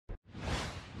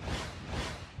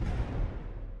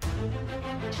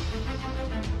Hi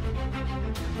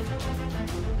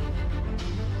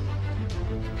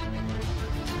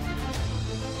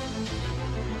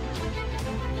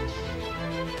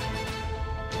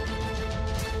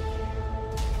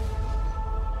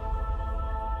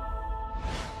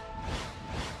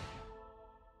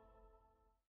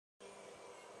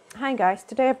guys,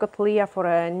 today I've got Leah for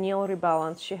a nail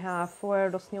rebalance. She have wear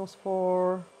those nails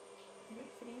for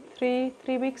three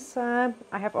weeks. I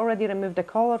have already removed the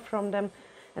color from them,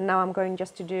 and now I'm going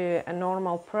just to do a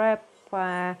normal prep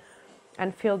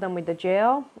and fill them with the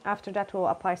gel. After that we'll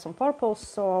apply some purples,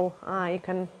 so you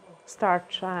can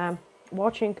start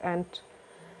watching and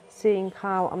seeing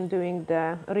how I'm doing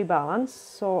the rebalance.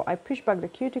 So I push back the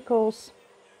cuticles,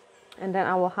 and then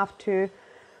I will have to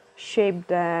shape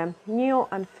the nail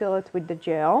and fill it with the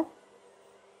gel.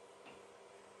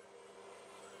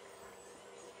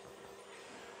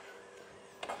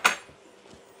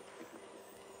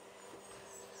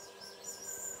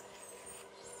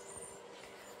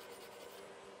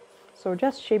 So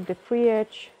just shape the free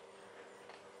edge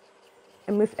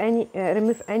and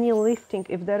remove any lifting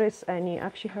if there is any.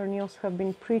 Actually, her nails have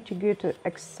been pretty good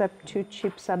except 2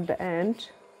 chips at the end.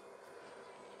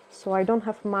 So I don't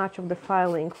have much of the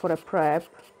filing for a prep.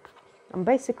 I'm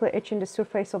basically etching the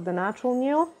surface of the natural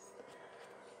nail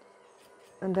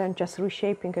and then just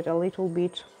reshaping it a little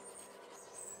bit.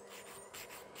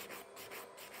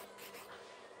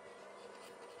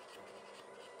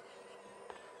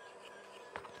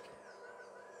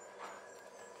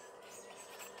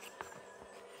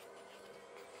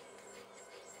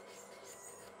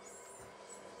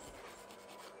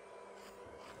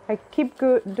 I keep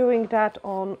doing that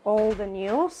on all the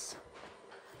nails.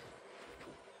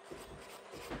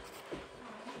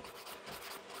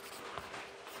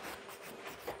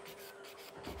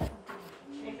 Can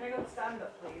I go stand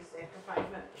up, please, for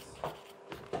 5 minutes?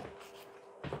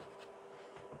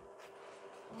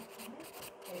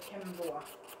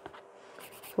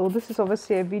 So this is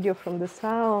obviously a video from the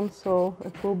salon, so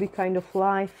it will be kind of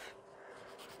live.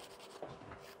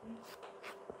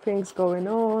 Things going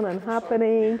on and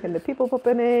happening, and the people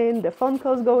popping in, the phone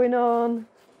calls going on,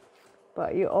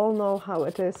 but you all know how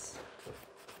it is.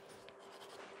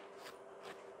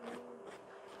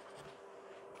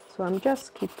 So I'm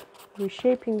just keep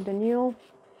reshaping the nail.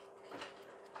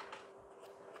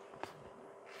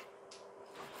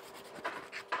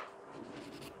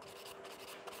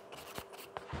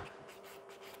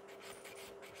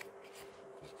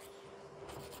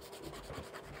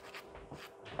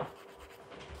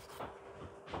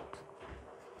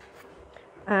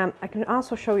 I can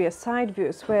also show you a side view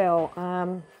as well,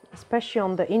 especially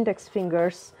on the index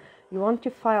fingers. You want to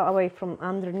file away from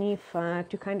underneath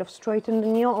to kind of straighten the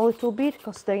nail a little bit,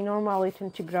 because they normally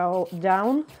tend to grow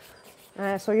down.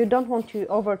 So you don't want to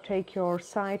overtake your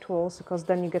side walls, because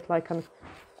then you get like a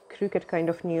crooked kind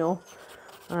of nail,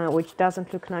 which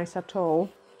doesn't look nice at all.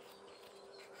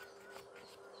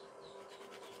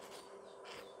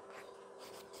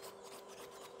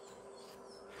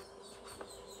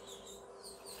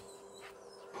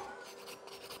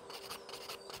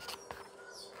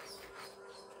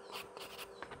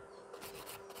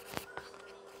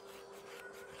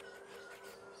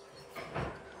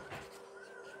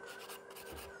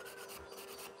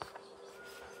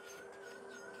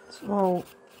 So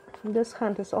this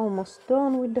hand is almost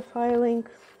done with the filing.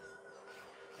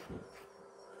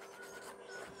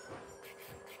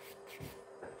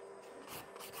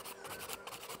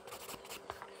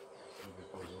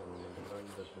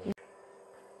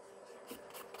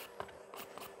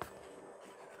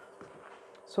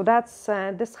 So that's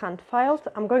this hand filed.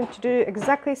 I'm going to do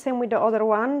exactly the same with the other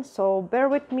one, so bear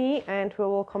with me and we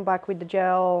will come back with the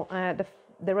gel,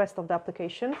 the rest of the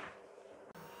application.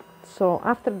 So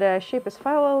after the shape is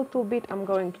filed a little bit, I'm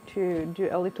going to do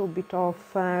a little bit of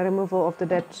removal of the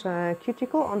dead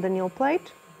cuticle on the nail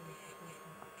plate.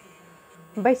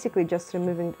 Basically just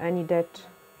removing any dead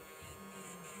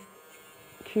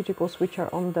cuticles which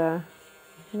are on the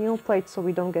nail plate, so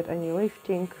we don't get any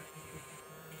lifting.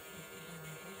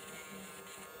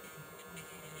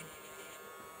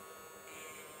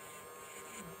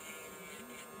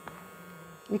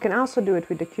 You can also do it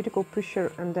with the cuticle pusher,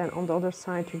 and then on the other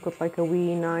side you've got like a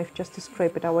wee knife just to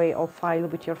scrape it away or file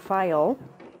with your file.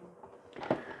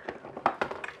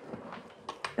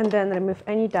 And then remove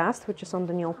any dust which is on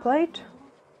the nail plate.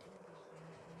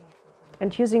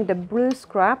 And using the blue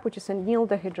scrub, which is a nail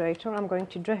dehydrator, I'm going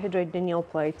to dehydrate the nail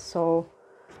plate. So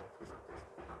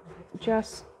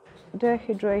just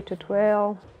dehydrate it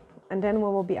well, and then we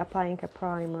will be applying a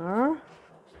primer.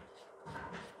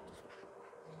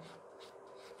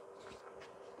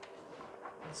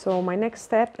 So my next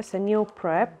step is a nail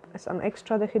prep, as an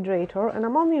extra dehydrator, and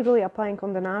I'm only really applying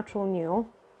on the natural nail.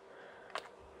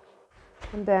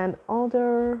 And then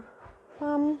other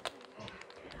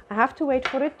I have to wait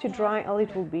for it to dry a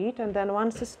little bit, and then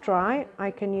once it's dry,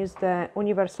 I can use the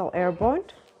universal air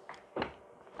point.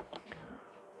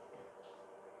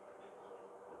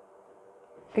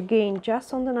 Again,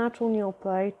 just on the natural nail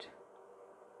plate.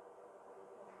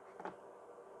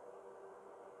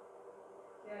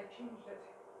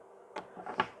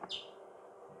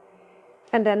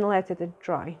 And then let it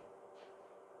dry.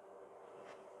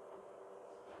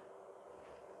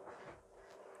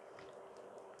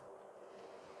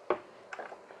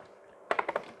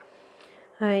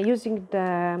 Using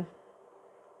the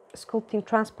sculpting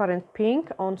transparent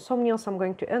pink, on some nails I'm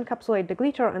going to encapsulate the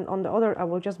glitter, and on the other I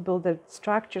will just build the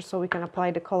structure so we can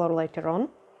apply the color later on.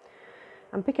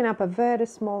 I'm picking up a very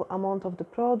small amount of the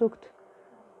product,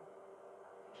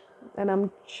 and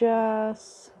I'm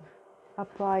just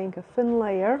applying a thin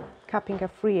layer, capping a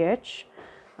free edge.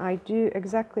 I do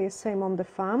exactly the same on the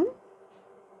thumb.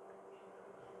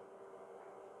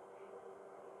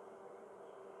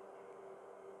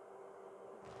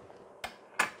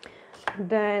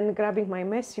 Then grabbing my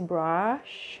messy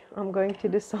brush, I'm going to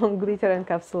do some glitter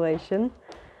encapsulation,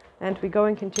 and we're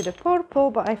going into the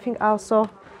purple, but I think also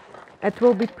it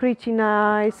will be pretty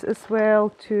nice as well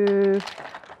to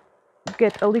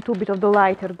get a little bit of the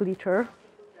lighter glitter.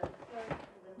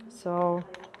 So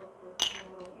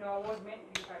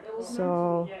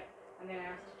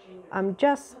I'm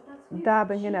just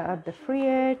dabbing it at the free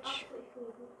edge,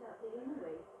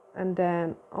 and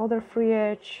then other free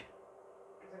edge,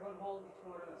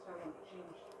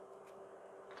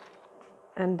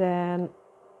 and then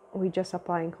we just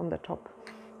applying on the top.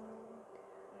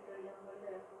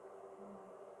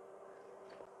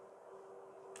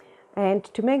 And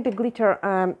to make the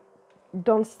glitter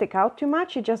don't stick out too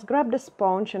much, you just grab the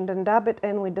sponge and then dab it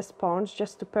in with the sponge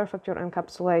just to perfect your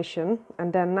encapsulation,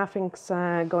 and then nothing's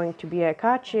going to be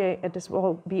catchy. It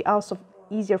will be also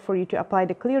easier for you to apply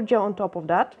the clear gel on top of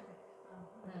that.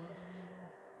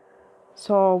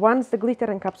 So once the glitter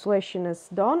encapsulation is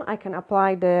done, I can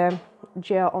apply the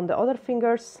gel on the other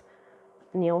fingers,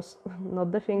 nails,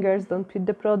 not the fingers, don't put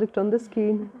the product on the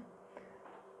skin.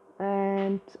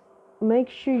 And make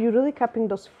sure you're really capping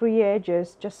those free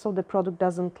edges just so the product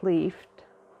doesn't lift.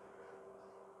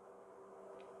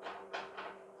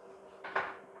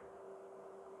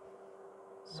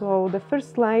 So the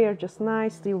first layer, just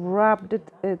nicely rubbed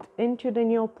it into the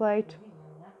nail plate.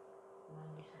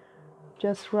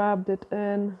 Just rubbed it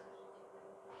in.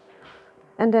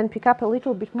 And then pick up a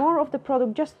little bit more of the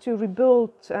product just to rebuild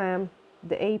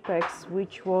the apex,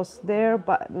 which was there,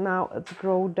 but now it's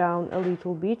grown down a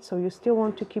little bit. So you still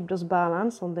want to keep this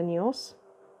balance on the nails.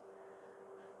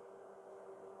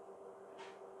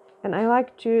 And I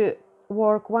like to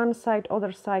work one side,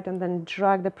 other side, and then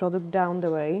drag the product down the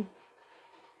way.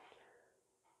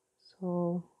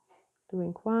 So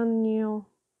doing one nail,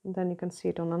 and then you can see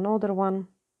it on another one.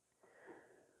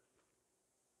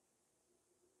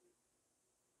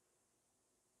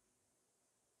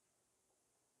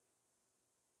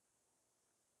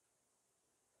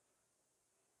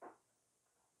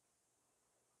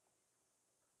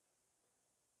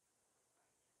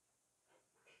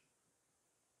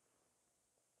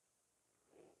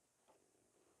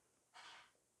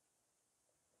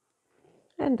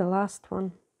 And the last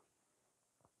one.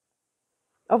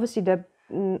 Obviously, the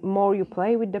more you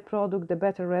play with the product, the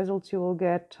better results you will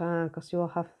get, because you will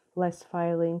have less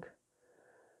filing.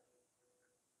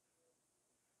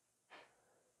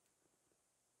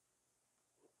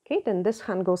 Okay, then this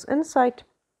hand goes inside,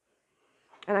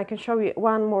 and I can show you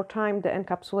one more time the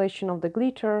encapsulation of the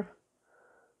glitter.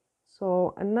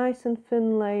 So a nice and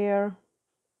thin layer.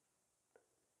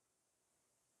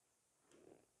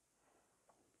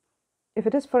 If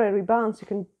it is for a rebalance, you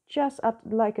can just add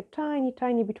like a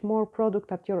tiny bit more product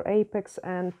at your apex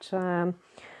and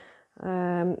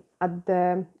at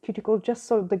the cuticle, just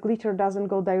so the glitter doesn't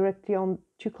go directly on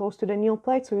too close to the nail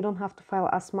plate, so you don't have to file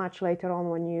as much later on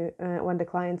when the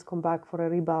clients come back for a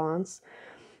rebalance.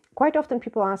 Quite often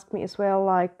people ask me as well,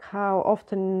 like how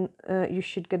often you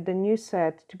should get the new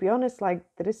set. To be honest, like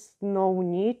there is no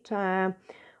need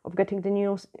of getting the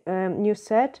new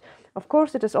set. Of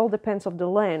course, it all depends of the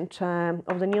length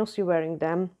of the nails you're wearing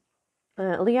them.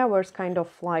 Leah wears kind of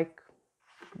like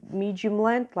medium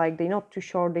length, like they're not too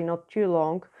short, they're not too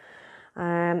long,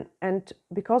 and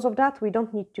because of that we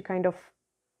don't need to kind of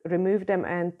remove them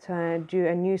and do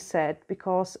a new set,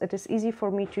 because it is easy for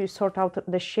me to sort out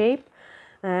the shape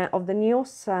of the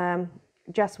nails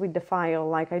just with the file,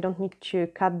 like I don't need to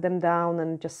cut them down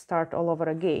and just start all over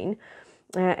again.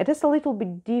 It is a little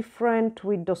bit different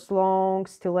with those long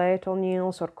stiletto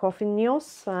nails or coffin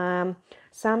nails.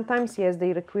 Sometimes, yes,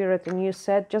 they require a new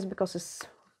set just because it's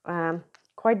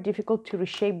quite difficult to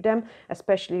reshape them,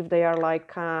 especially if they are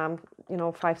like, you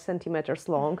know, 5 centimeters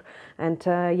long. And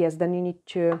yes, then you need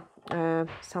to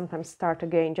sometimes start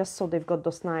again, just so they've got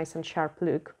those nice and sharp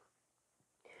look.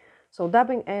 So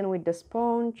dabbing in with the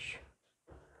sponge,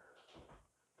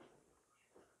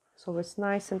 so it's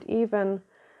nice and even.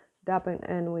 Dabbing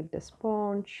in with the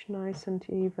sponge, nice and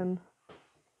even.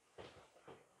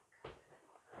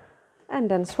 And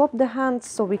then swap the hands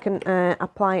so we can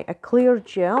apply a clear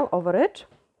gel over it.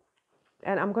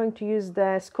 And I'm going to use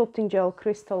the sculpting gel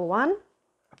Crystal one.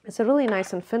 It's a really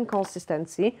nice and thin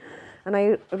consistency. And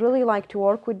I really like to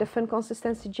work with the thin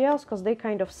consistency gels because they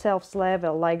kind of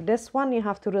self-level. Like this one, you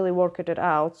have to really work it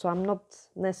out. So I'm not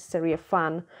necessarily a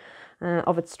fan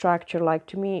of its structure. Like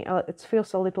to me, it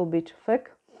feels a little bit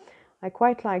thick. I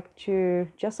quite like to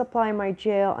just apply my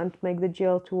gel and make the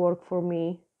gel to work for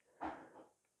me.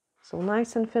 So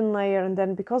nice and thin layer, and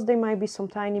then because there might be some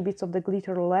tiny bits of the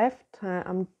glitter left,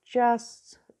 I'm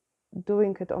just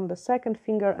doing it on the second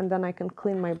finger, and then I can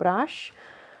clean my brush.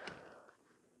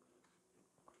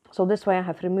 So this way I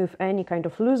have removed any kind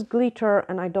of loose glitter,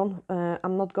 and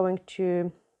I'm not going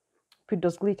to put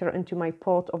those glitter into my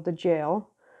pot of the gel.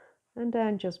 And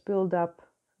then just build up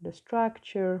the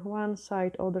structure, one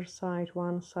side, other side,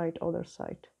 one side, other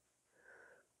side.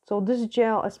 So this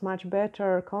gel is much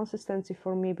better consistency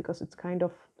for me because it's kind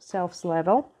of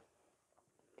self-level.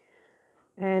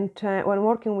 And when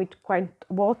working with quite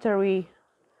watery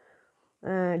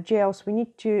gels, we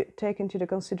need to take into the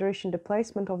consideration the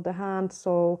placement of the hand.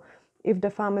 So if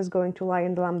the thumb is going to lie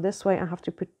in the lamp this way, I have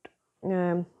to put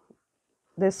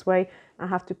this way. I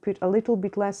have to put a little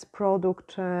bit less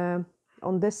product on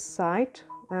this side.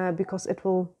 Because it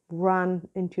will run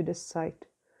into this side.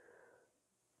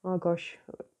 Oh gosh,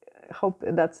 I hope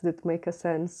that did make a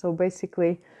sense. So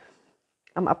basically,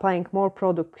 I'm applying more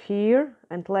product here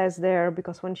and less there,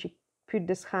 because when she put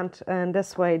this hand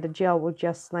this way, the gel will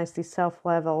just nicely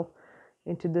self-level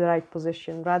into the right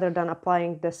position, rather than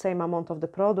applying the same amount of the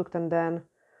product and then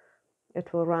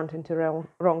it will run into the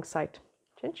wrong side.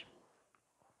 Change.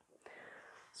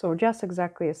 So just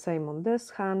exactly the same on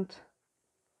this hand.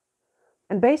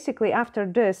 And basically after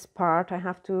this part, I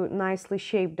have to nicely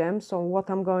shape them. So what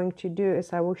I'm going to do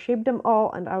is I will shape them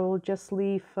all, and I will just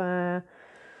leave a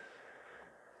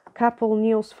couple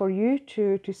nails for you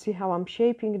to see how I'm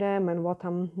shaping them and what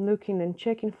I'm looking and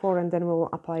checking for, and then we'll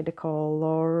apply the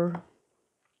color.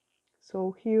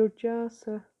 So here just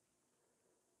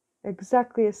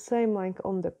exactly the same like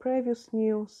on the previous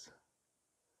nails.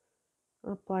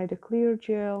 Apply the clear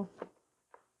gel.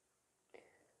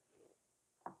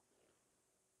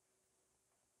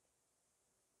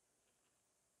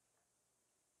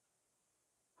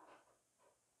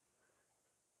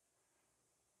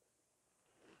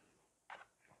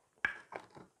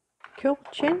 Cool,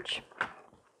 change.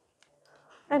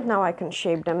 And now I can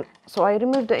shape them. So I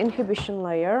remove the inhibition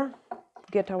layer,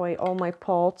 get away all my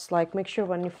pots. Like make sure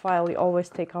when you file, you always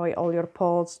take away all your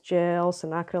pots, gels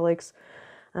and acrylics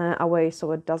away,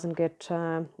 so it doesn't get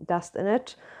dust in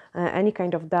it. Any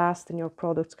kind of dust in your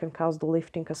products can cause the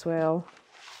lifting as well.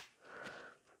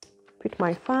 Put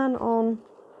my fan on,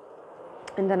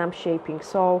 and then I'm shaping.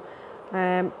 So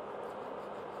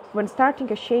when starting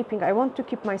a shaping, I want to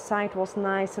keep my sidewalls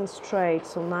nice and straight.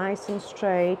 So nice and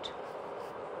straight.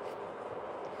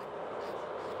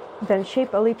 Then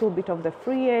shape a little bit of the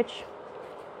free edge.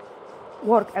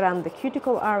 Work around the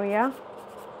cuticle area.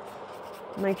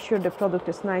 Make sure the product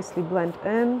is nicely blended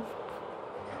in.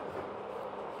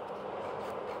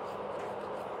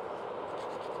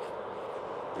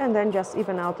 And then just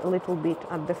even out a little bit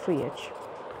at the free edge.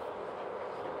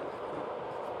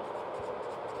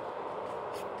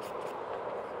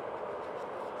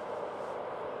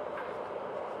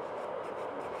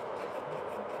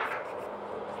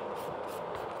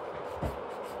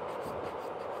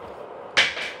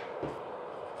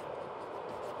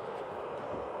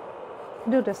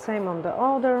 Do the same on the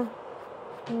other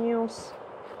nails.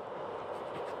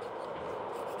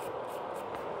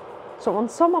 So on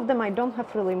some of them I don't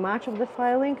have really much of the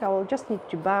filing. I will just need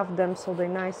to buff them so they're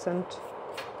nice and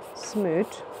smooth.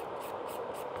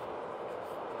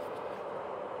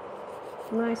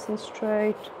 Nice and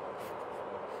straight.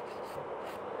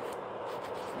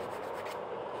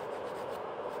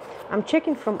 I'm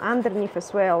checking from underneath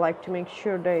as well, like to make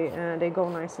sure they go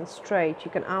nice and straight.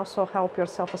 You can also help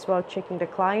yourself as well checking the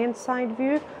client side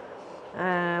view.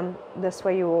 This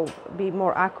way you will be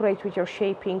more accurate with your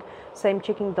shaping. Same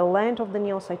checking the length of the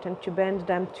nails. I tend to bend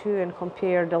them too and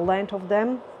compare the length of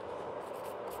them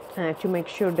to make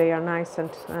sure they are nice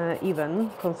and even,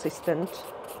 consistent.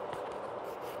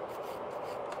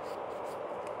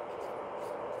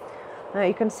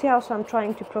 You can see also I'm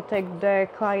trying to protect the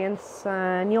client's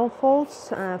nail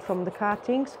folds from the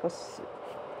cuttings,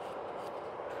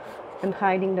 and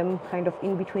hiding them kind of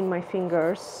in between my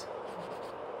fingers.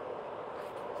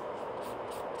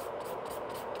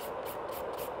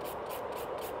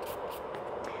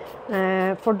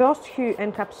 For those who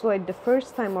encapsulate the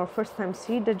first time or first time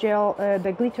see the gel,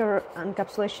 the glitter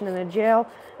encapsulation in a gel,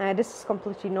 this is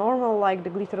completely normal. Like the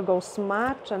glitter goes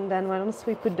matte, and then once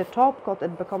we put the top coat,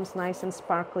 it becomes nice and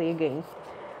sparkly again.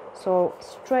 So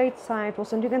straight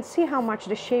sideways, and you can see how much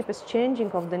the shape is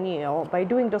changing of the nail. By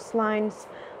doing those lines,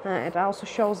 it also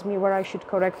shows me where I should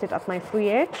correct it at my free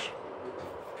edge.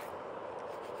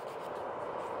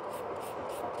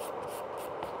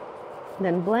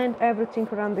 Then blend everything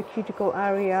around the cuticle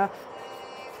area.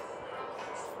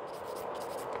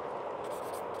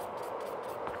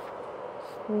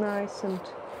 Nice and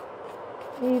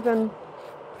even.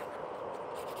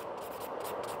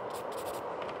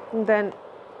 And then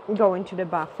go into the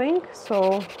buffing.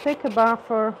 So take a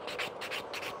buffer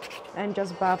and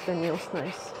just buff the nails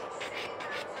nice.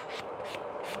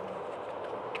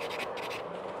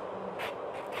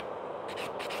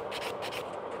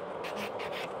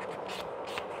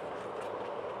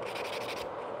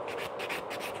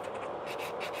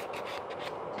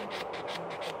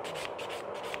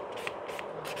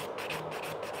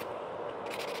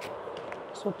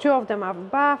 So 2 of them are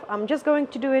buff. I'm just going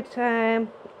to do it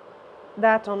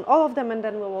that on all of them, and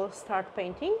then we will start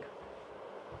painting.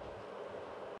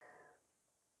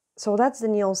 So that's the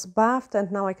nails buffed,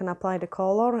 and now I can apply the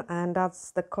color, and that's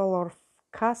the color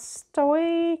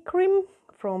Castaway Cream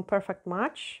from Perfect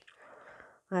Match.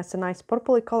 It's a nice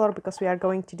purpley color because we are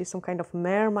going to do some kind of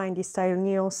mermaid style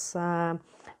nails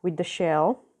with the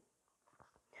shell.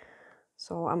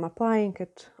 So I'm applying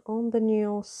it on the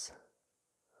nails.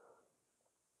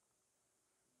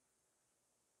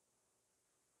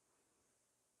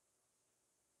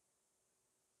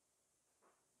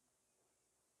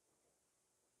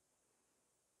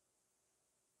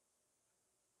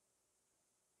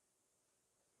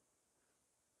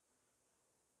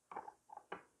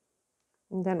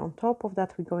 And then on top of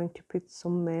that, we're going to put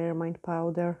some mermaid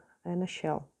powder and a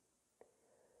shell.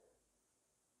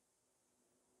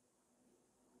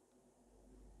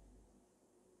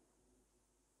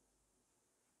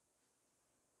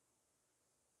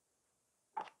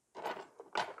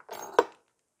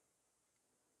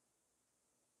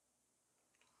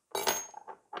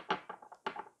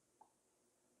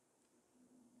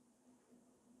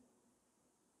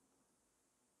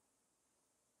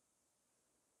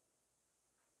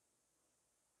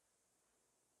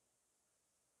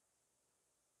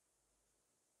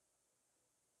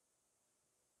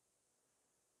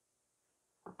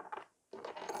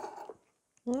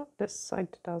 No, this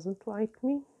side doesn't like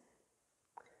me.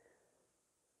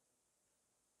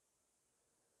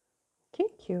 Okay,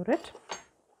 cure it.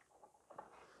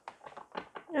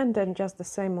 And then just the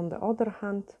same on the other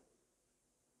hand.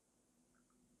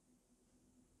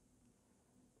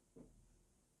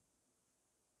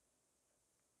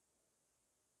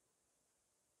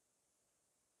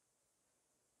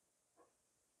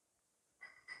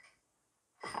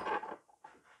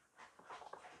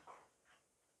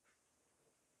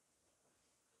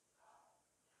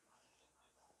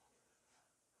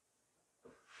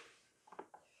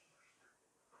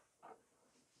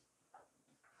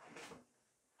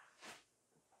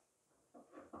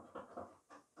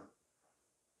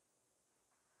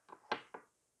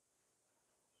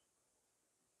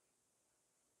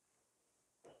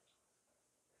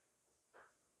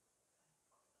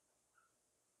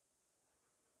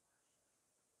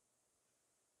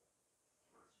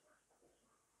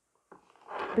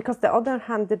 Because the other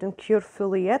hand didn't cure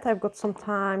fully yet, I've got some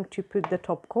time to put the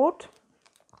top coat.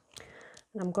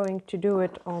 And I'm going to do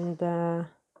it on the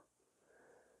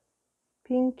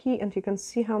pinky, and you can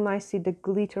see how nicely the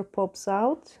glitter pops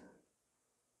out.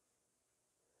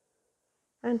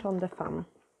 And on the thumb.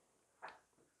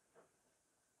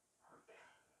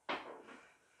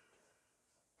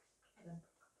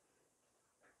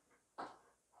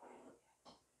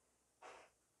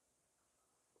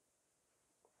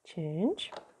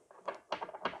 Change.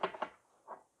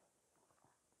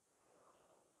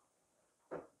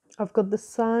 I've got the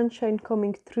sunshine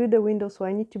coming through the window, so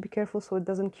I need to be careful so it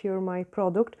doesn't cure my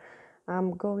product.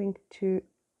 I'm going to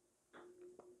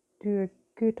do a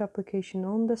good application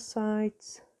on the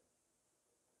sides.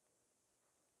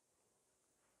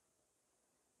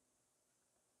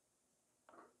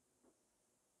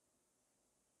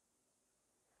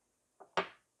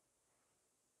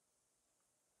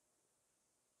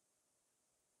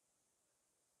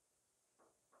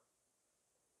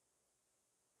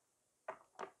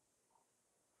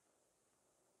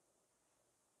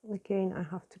 Again, I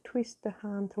have to twist the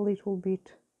hand a little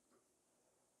bit.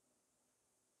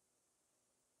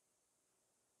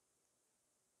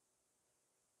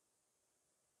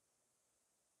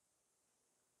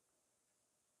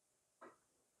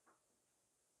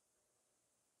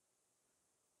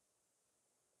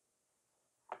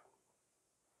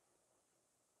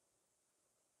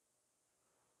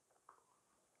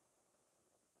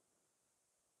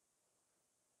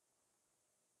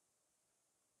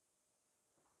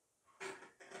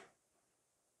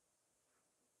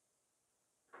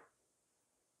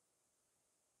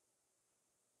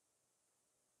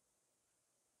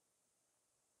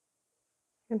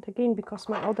 And again, because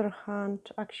my other hand,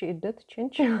 actually it did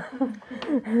change.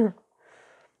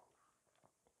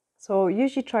 So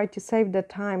usually try to save the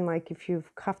time, like if you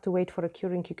have to wait for a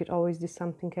curing, you could always do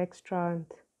something extra. And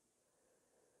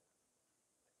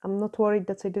I'm not worried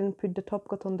that I didn't put the top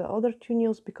coat on the other two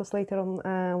nails, because later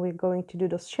on we're going to do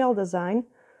the shell design.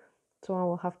 So I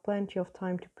will have plenty of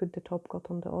time to put the top coat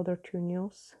on the other two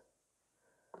nails.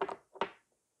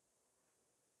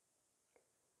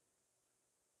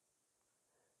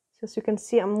 As you can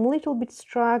see, I'm a little bit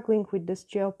struggling with this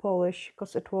gel polish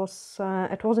because it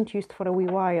wasn't used for a wee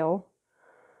while,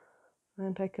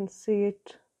 and I can see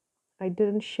it. I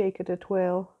didn't shake it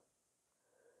well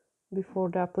before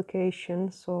the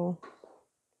application, so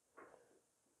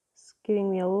it's giving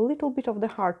me a little bit of the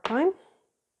hard time.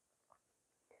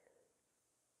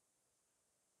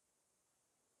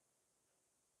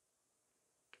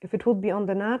 If it would be on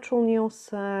the natural nails,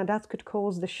 that could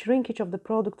cause the shrinkage of the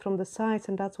product from the sides,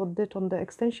 and that's what did on the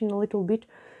extension a little bit.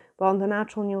 But on the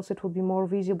natural nails, it would be more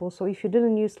visible. So if you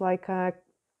didn't use like a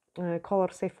color,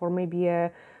 say for maybe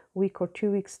a week or 2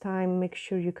 weeks time, make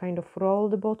sure you kind of roll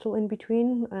the bottle in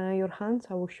between your hands.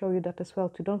 I will show you that as well,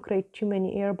 to don't create too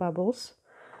many air bubbles.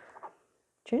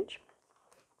 Change.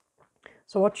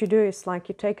 So what you do is, like,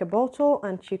 you take a bottle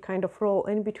and you kind of roll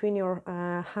in between your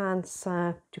hands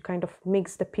to kind of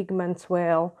mix the pigments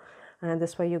well, and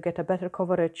this way you get a better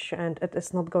coverage and it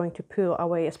is not going to peel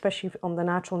away, especially on the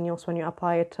natural nails when you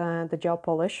apply it the gel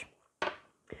polish.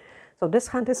 So this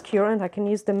hand is cured and I can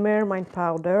use the Mermaid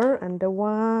powder, and the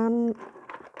one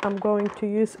I'm going to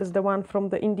use is the one from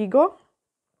the Indigo.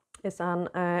 It's an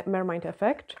Mermaid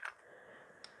effect.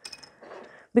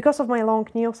 Because of my long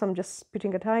nails, I'm just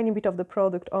putting a tiny bit of the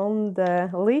product on the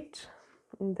lid,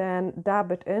 and then dab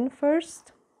it in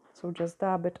first. So just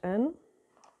dab it in,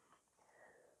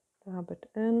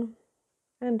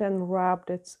 and then rub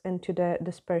it into the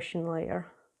dispersion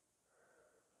layer.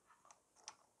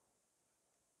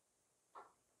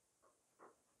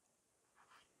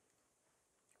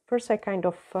 First I kind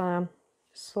of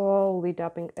slowly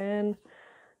dabbing in,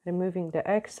 removing the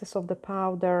excess of the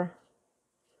powder.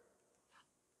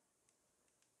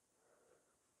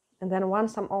 And then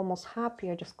once I'm almost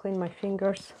happy, I just clean my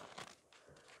fingers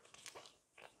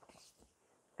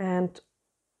and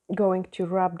going to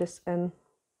rub this in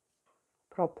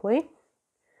properly.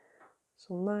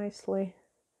 So nicely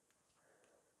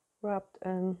rubbed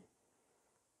in.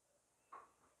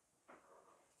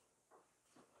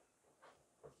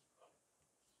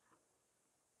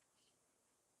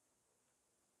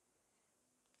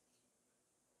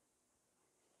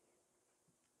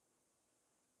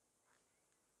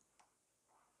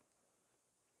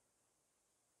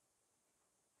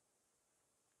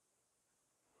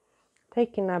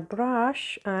 Taking a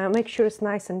brush, make sure it's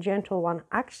nice and gentle one.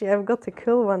 Actually, I've got a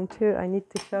cool one too. I need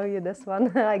to show you this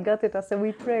one. I got it as a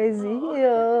wee crazy,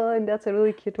 yeah, and that's a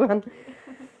really cute one.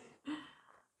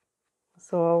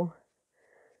 So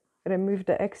remove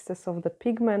the excess of the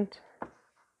pigment.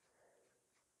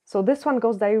 So this one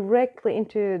goes directly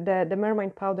into the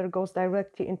Mermaid powder goes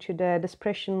directly into the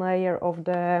dispersion layer of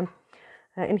the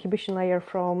inhibition layer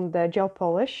from the gel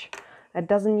polish. It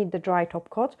doesn't need the dry top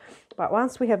coat. But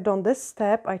once we have done this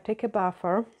step, I take a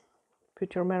buffer,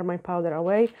 put your Mermaid powder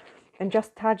away, and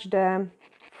just touch the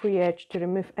free edge to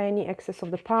remove any excess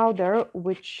of the powder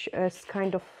which is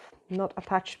kind of not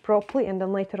attached properly, and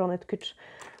then later on it could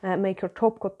make your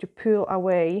top coat to peel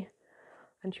away,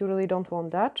 and you really don't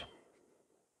want that.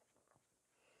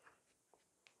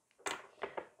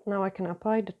 Now I can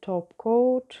apply the top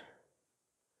coat.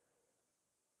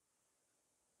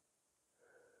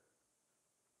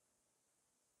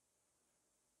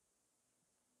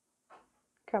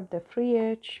 pick up the free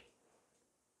edge.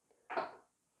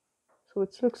 So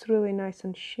it looks really nice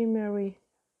and shimmery.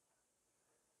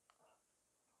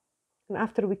 And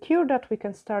after we cure that, we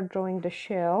can start drawing the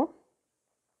shell.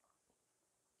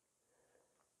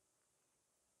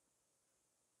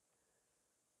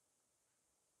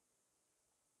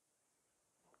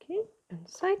 Okay,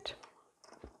 inside.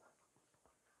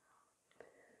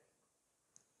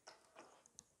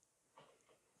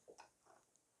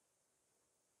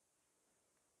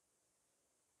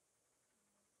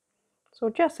 So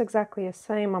just exactly the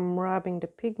same, I'm rubbing the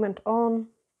pigment on.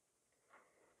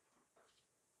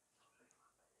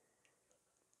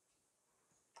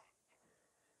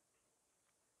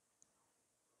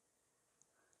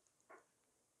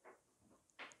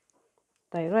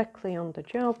 Directly on the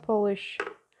gel polish.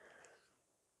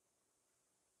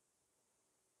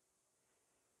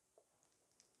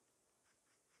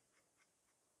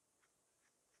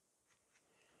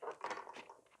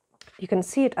 You can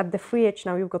see it at the free edge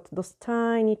now, you've got those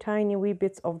tiny wee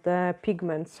bits of the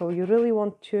pigment, so you really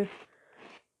want to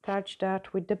touch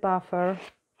that with the buffer,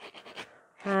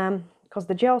 because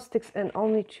the gel sticks in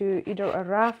only to either a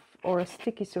rough or a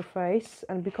sticky surface,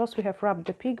 and because we have rubbed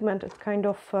the pigment, it kind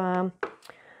of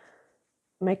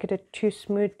make it too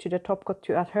smooth to the top coat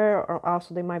to adhere, or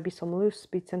also there might be some loose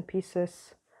bits and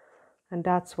pieces, and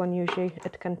that's when usually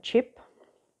it can chip.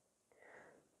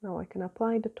 Now I can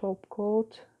apply the top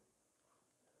coat.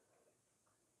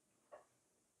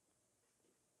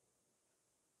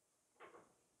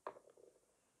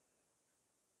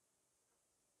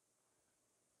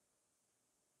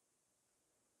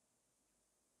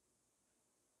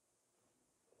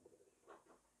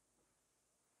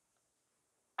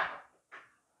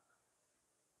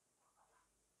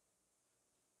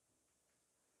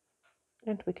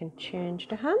 And we can change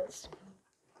the hands.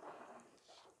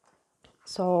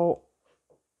 So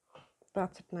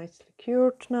that's it, nicely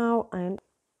cured now, and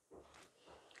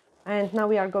now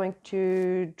we are going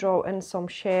to draw in some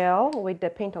shell with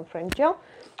the paint on frame gel.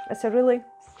 It's a really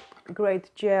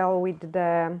great gel with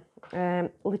the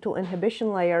little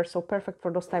inhibition layer, so perfect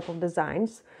for those type of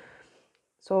designs.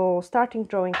 So starting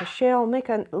drawing the shell, make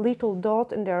a little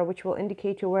dot in there which will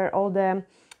indicate you where all the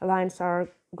lines are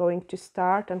going to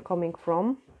start and coming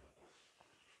from,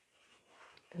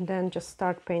 and then just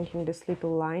start painting these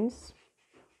little lines.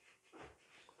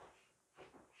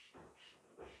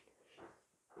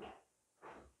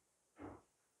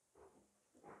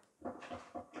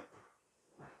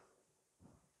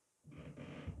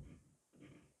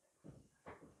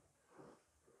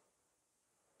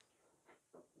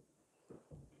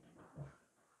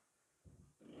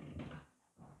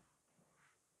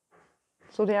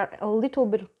 So they are a little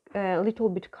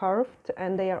bit curved,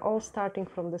 and they are all starting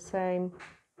from the same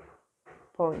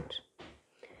point.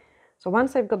 So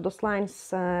once I've got those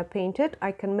lines painted,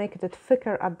 I can make it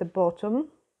thicker at the bottom.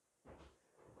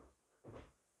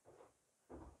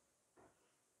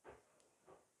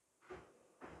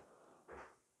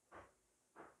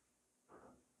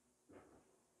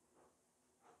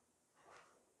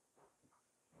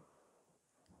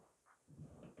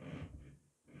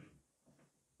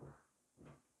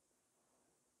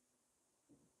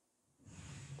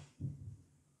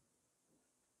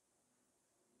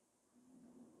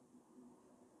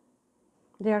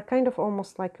 They are kind of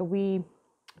almost like a wee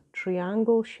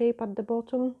triangle shape at the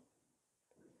bottom.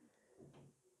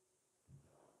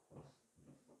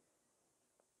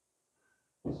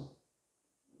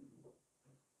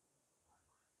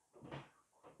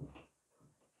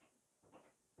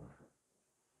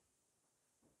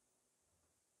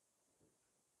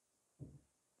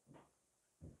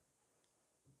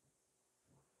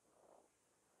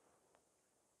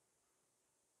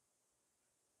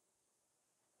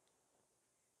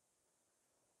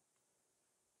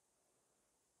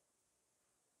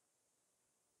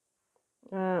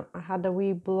 I had a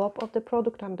wee blob of the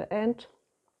product at the end.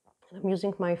 I'm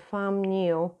using my thumb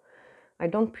nail. I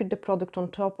don't put the product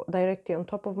on top, directly on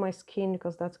top of my skin,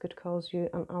 because that could cause you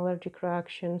an allergic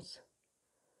reactions.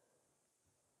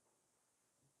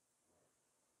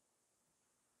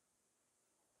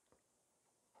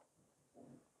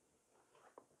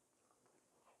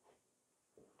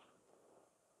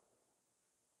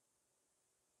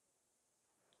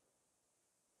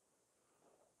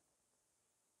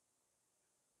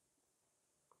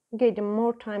 Okay, the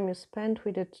more time you spend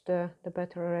with it, the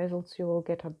better results you will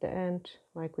get at the end,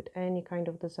 like with any kind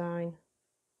of design.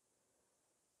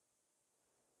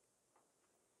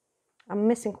 I'm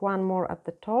missing one more at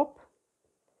the top.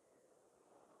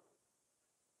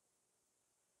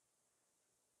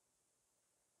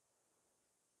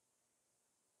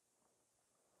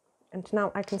 And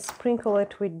now I can sprinkle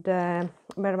it with the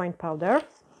Mermaid powder.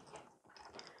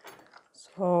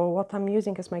 So what I'm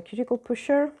using is my cuticle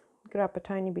pusher. Grab a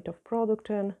tiny bit of product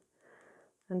in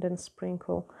and then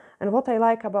sprinkle. And what I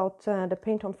like about the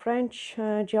Paint on French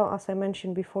gel, as I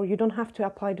mentioned before, you don't have to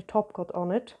apply the top coat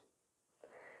on it.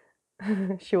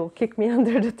 She will kick me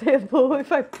under the table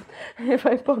if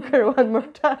I poke her one more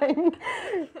time.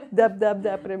 Dab, dab,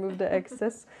 dab, remove the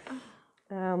excess.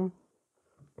 And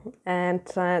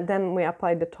then we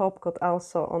apply the top coat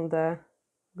also on the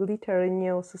glittery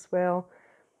nails as well.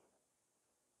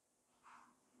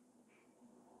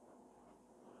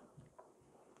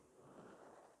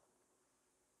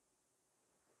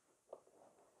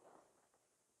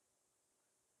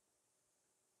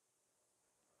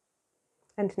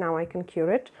 And now I can cure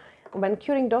it. When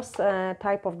curing those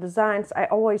type of designs, I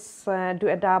always do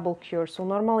a double cure. So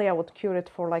normally I would cure it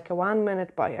for like a 1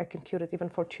 minute, but I can cure it even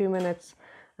for 2 minutes,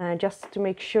 just to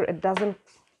make sure it doesn't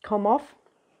come off.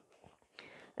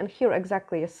 And here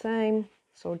exactly the same,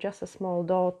 so just a small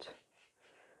dot.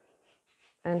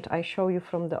 And I show you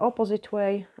from the opposite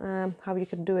way how you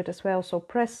can do it as well. So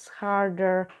press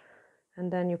harder,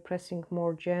 and then you're pressing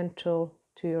more gentle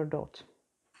to your dot.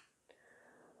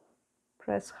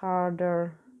 Press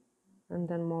harder and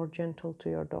then more gentle to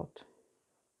your dot.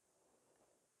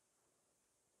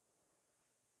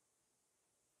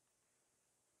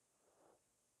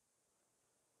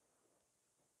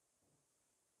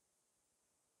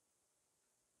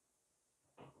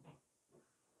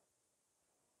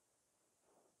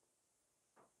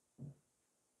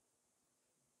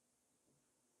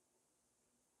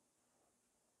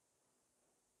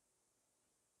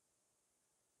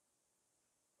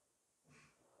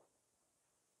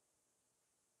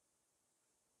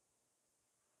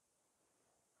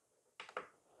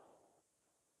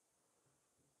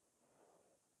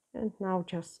 And now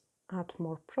just add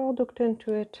more product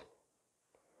into it.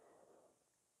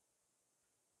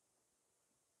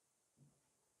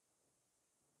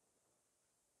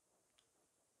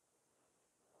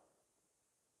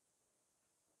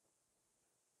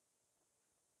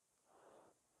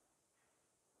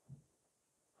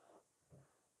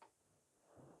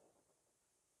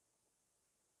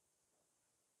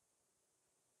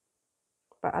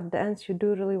 But at the ends you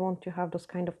do really want to have this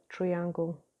kind of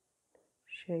triangle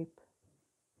shape.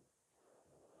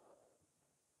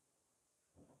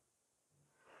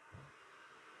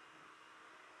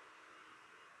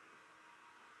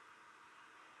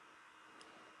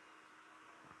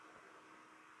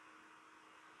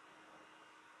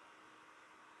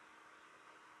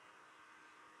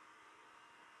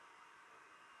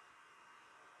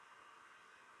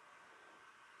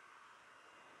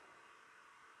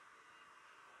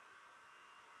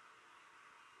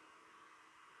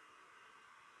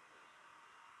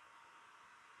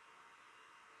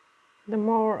 The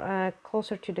more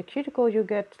closer to the cuticle you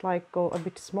get, like go a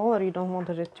bit smaller, you don't want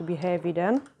it to be heavy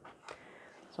then.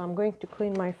 So I'm going to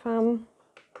clean my thumb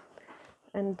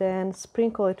and then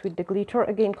sprinkle it with the glitter.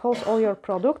 Again, close all your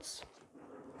products.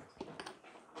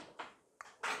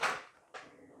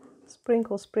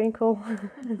 Sprinkle, sprinkle,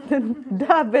 and then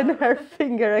dab in her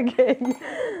finger again.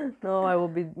 No, I will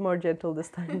be more gentle this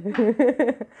time.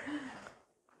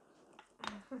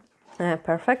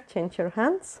 Perfect, change your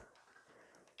hands.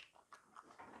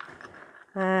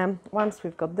 Once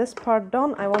we've got this part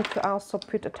done, I want to also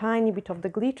put a tiny bit of the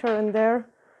glitter in there.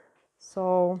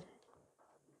 So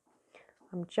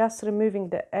I'm just removing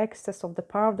the excess of the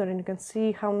powder, and you can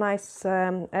see how nice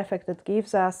effect it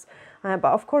gives us. But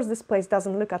of course this place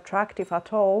doesn't look attractive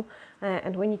at all,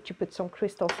 and we need to put some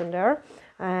crystals in there.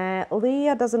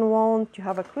 Leah doesn't want to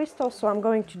have a crystal, so I'm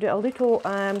going to do a little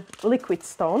liquid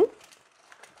stone.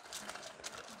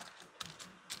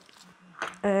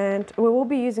 And we will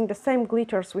be using the same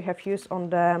glitters we have used on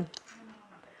the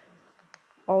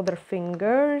other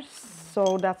fingers.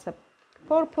 So that's a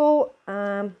purple.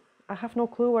 I have no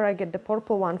clue where I get the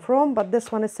purple one from, but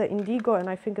this one is an indigo, and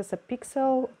I think it's a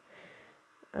pixel.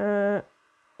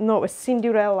 No, a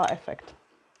Cinderella effect.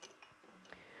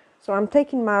 So I'm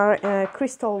taking my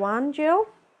Crystal 1 gel.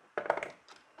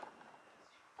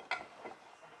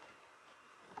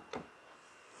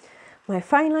 My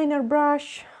fine liner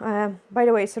brush. By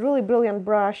the way, it's a really brilliant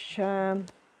brush.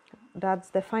 That's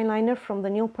the fine liner from the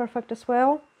Nail Perfect as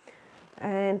well.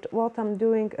 And what I'm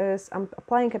doing is I'm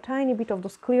applying a tiny bit of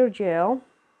this clear gel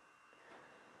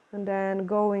and then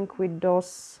going with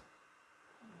those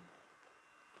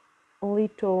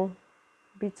little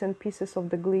bits and pieces of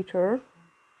the glitter.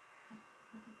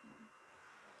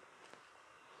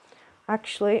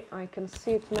 Actually, I can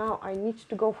see it now. I need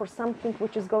to go for something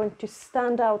which is going to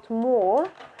stand out more.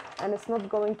 and it's not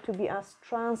going to be as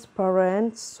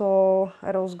transparent, so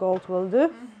a rose gold will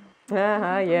do.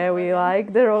 Yeah, we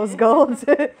like the rose gold.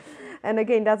 And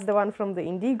again, that's the one from the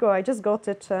Indigo. I just got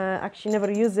it, actually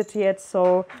never used it yet,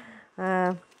 so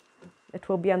it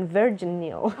will be on virgin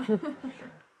nail.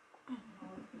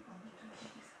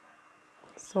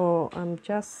 So I'm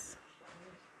just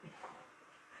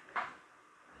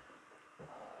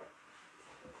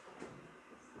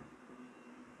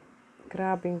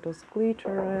grabbing those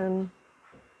glitter in.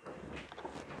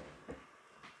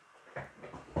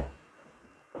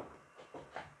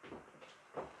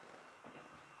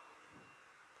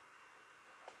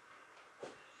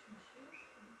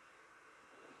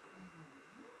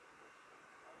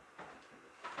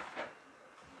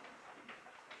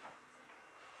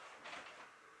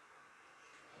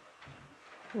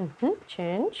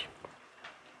 Change.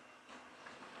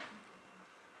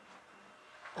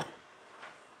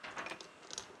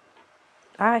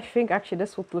 I think actually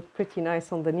this would look pretty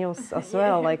nice on the nails as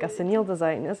well, like as a nail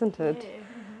design, isn't it?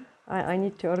 I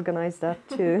need to organize that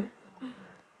too.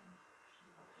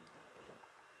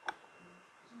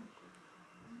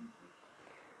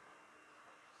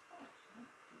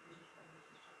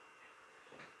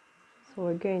 So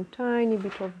again, tiny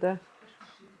bit of the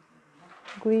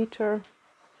glitter.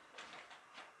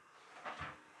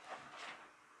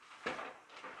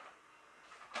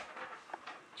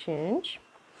 Change.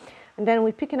 And then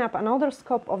we're picking up another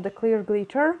scoop of the clear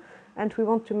glitter, and we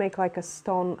want to make like a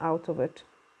stone out of it.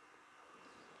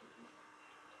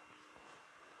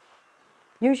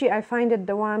 Usually I find that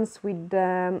the ones with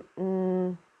the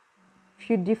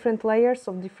few different layers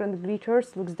of different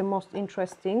glitters looks the most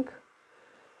interesting.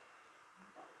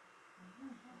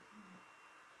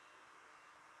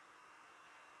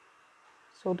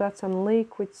 So that's a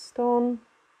liquid stone.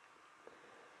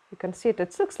 You can see it.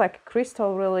 It looks like a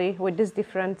crystal really, with this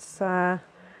difference that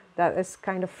is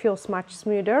kind of feels much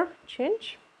smoother.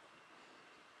 Change.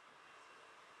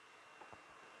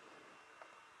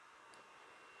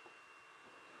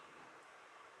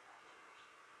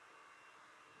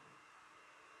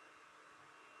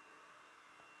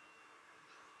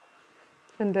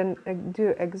 And then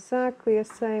do exactly the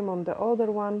same on the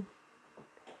other one.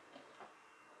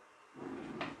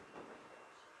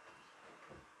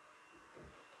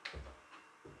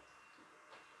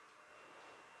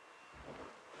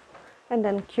 And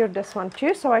then cure this one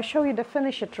too. So I show you the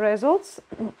finished results.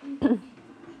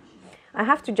 I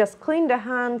have to just clean the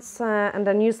hands and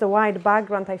then use the white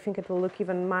background. I think it will look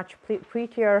even much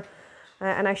prettier.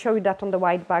 And I show you that on the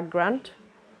white background.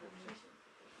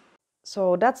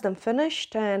 So that's them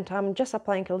finished, and I'm just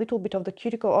applying a little bit of the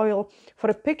cuticle oil. For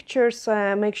the pictures,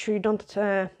 make sure you don't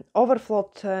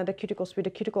overfloat the cuticles with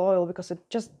the cuticle oil, because it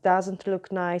just doesn't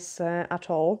look nice at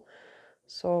all.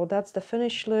 So that's the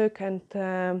finished look,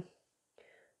 and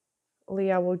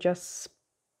Leah will just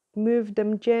move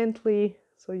them gently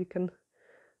so you can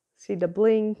see the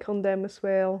blink on them as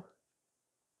well.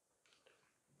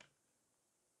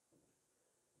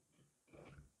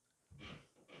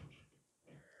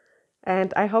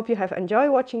 And I hope you have enjoyed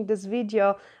watching this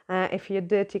video. If you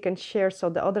did, you can share so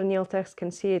the other nail techs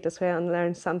can see it as well and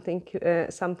learn something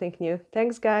new.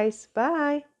 Thanks guys,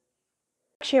 bye!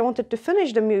 Actually, I wanted to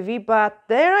finish the movie, but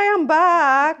there I am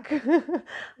back.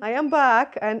 I am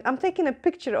back, and I'm taking a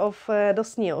picture of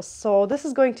those nails. So this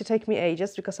is going to take me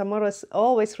ages because I'm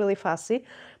always really fussy.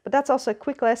 But that's also a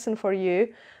quick lesson for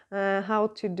you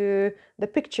how to do the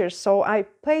pictures. So I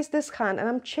place this hand and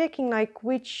I'm checking like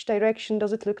which direction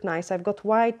does it look nice. I've got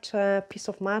white piece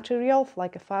of material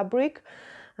like a fabric,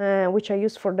 which I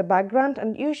use for the background,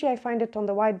 and usually I find it on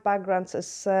the white backgrounds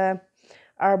is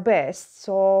are best.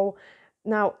 So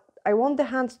now I want the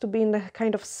hands to be in a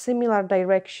kind of similar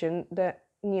direction, the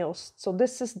nails. So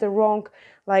this is the wrong,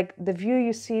 like the view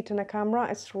you see it in a camera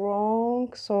is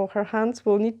wrong. So her hands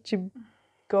will need to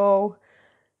go,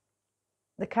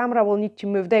 the camera will need to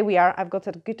move. There we are. I've got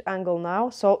a good angle now.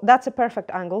 So that's a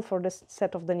perfect angle for this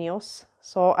set of the nails.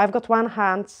 So I've got one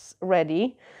hand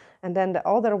ready, and then the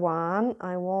other one,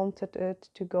 I wanted it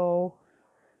to go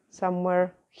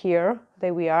somewhere here.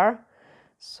 There we are.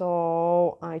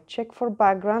 So I check for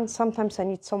background. Sometimes I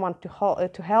need someone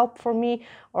to help for me,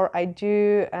 or I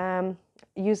do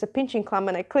use a pinching clamp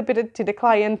and I clip it to the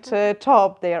client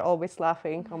top. They are always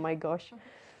laughing. Oh my gosh.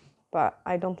 But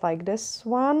I don't like this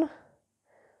one.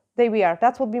 There we are.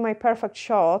 That would be my perfect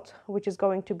shot, which is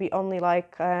going to be only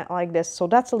like this. So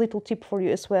that's a little tip for you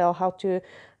as well, how to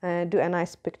do a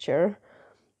nice picture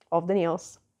of the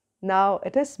nails. Now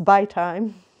it is bye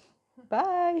time.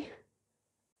 Bye.